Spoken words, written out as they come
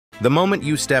The moment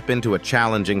you step into a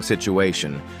challenging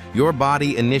situation, your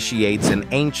body initiates an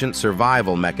ancient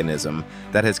survival mechanism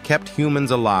that has kept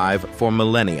humans alive for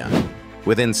millennia.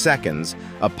 Within seconds,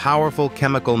 a powerful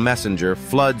chemical messenger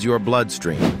floods your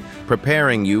bloodstream,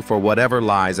 preparing you for whatever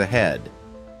lies ahead.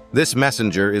 This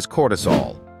messenger is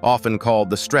cortisol, often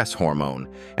called the stress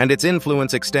hormone, and its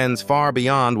influence extends far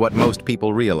beyond what most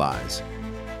people realize.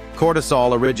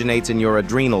 Cortisol originates in your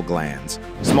adrenal glands,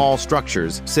 small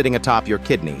structures sitting atop your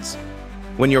kidneys.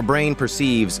 When your brain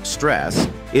perceives stress,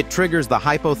 it triggers the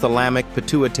hypothalamic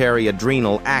pituitary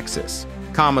adrenal axis,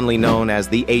 commonly known as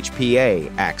the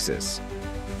HPA axis.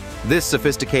 This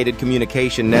sophisticated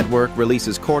communication network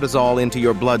releases cortisol into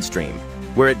your bloodstream,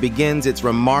 where it begins its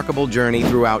remarkable journey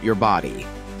throughout your body.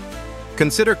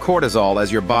 Consider cortisol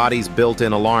as your body's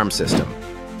built-in alarm system.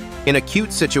 In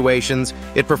acute situations,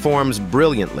 it performs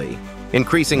brilliantly,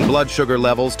 increasing blood sugar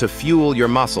levels to fuel your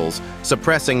muscles,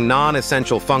 suppressing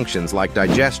non-essential functions like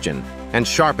digestion, and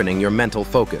sharpening your mental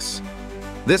focus.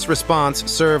 This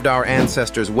response served our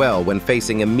ancestors well when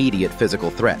facing immediate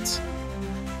physical threats.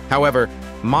 However,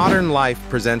 modern life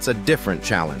presents a different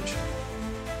challenge.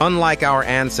 Unlike our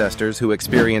ancestors who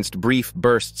experienced brief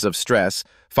bursts of stress,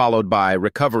 followed by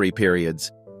recovery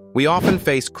periods, we often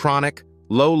face chronic,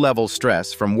 low-level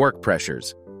stress from work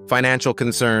pressures, financial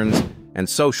concerns, and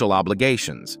social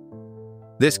obligations.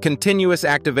 This continuous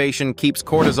activation keeps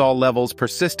cortisol levels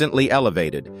persistently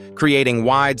elevated, creating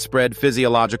widespread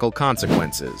physiological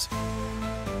consequences.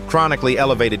 Chronically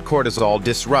elevated cortisol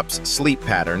disrupts sleep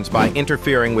patterns by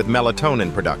interfering with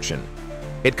melatonin production.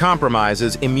 It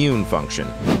compromises immune function,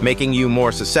 making you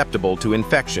more susceptible to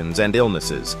infections and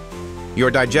illnesses. Your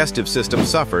digestive system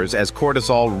suffers as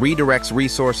cortisol redirects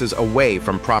resources away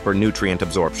from proper nutrient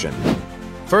absorption.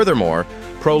 Furthermore,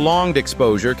 prolonged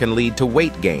exposure can lead to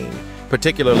weight gain,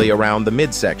 particularly around the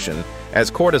midsection, as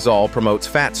cortisol promotes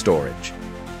fat storage.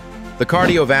 The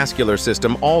cardiovascular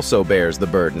system also bears the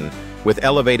burden, with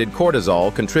elevated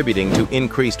cortisol contributing to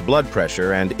increased blood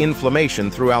pressure and inflammation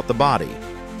throughout the body.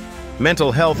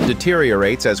 Mental health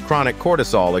deteriorates as chronic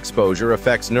cortisol exposure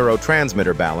affects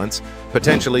neurotransmitter balance,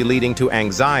 potentially leading to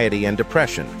anxiety and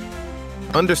depression.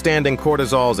 Understanding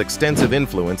cortisol's extensive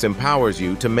influence empowers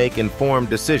you to make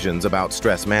informed decisions about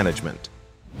stress management.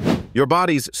 Your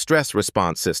body's stress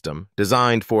response system,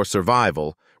 designed for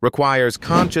survival, requires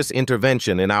conscious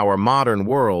intervention in our modern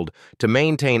world to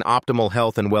maintain optimal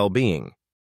health and well-being.